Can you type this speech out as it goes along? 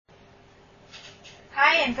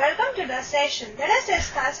Hi and welcome to the session. Let us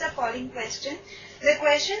discuss the following question. The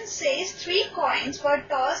question says 3 coins were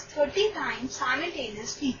tossed 30 times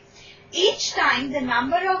simultaneously. Each time the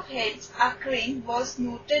number of heads occurring was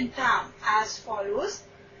noted down as follows.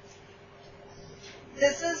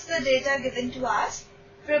 This is the data given to us.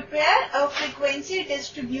 Prepare a frequency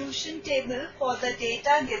distribution table for the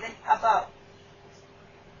data given above.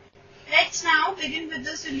 Let's now begin with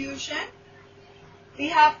the solution. We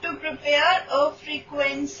have to prepare a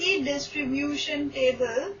frequency distribution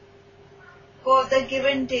table for the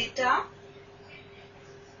given data.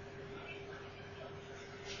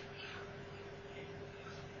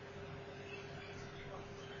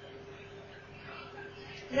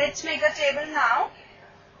 Let's make a table now.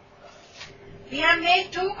 We have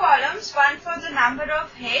made 2 columns, one for the number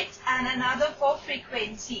of heads and another for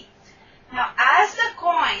frequency. Now, as the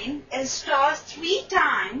coin is tossed 3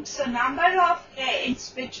 times, so number of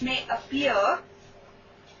heads which may appear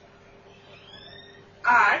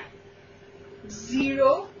are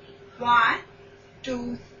 0, 1,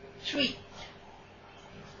 2, 3.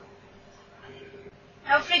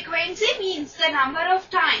 Now, frequency means the number of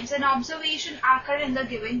times an observation occurs in the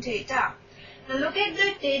given data. Now, look at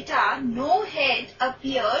the data. No head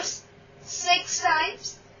appears 6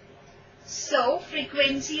 times. So,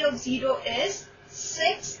 frequency of 0 is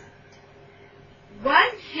 6. 1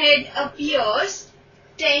 head appears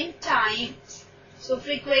 10 times. So,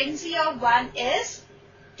 frequency of 1 is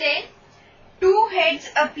 10. 2 heads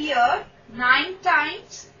appear 9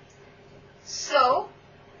 times. So,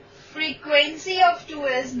 frequency of 2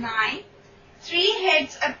 is 9. 3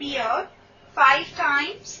 heads appear 5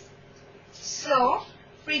 times. So,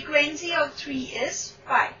 frequency of 3 is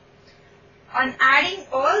 5. On adding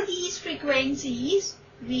all these frequencies,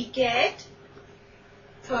 we get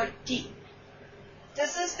 30.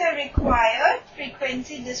 This is the required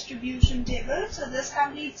frequency distribution table. So, this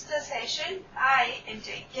completes the session. Bye and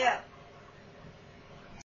take care.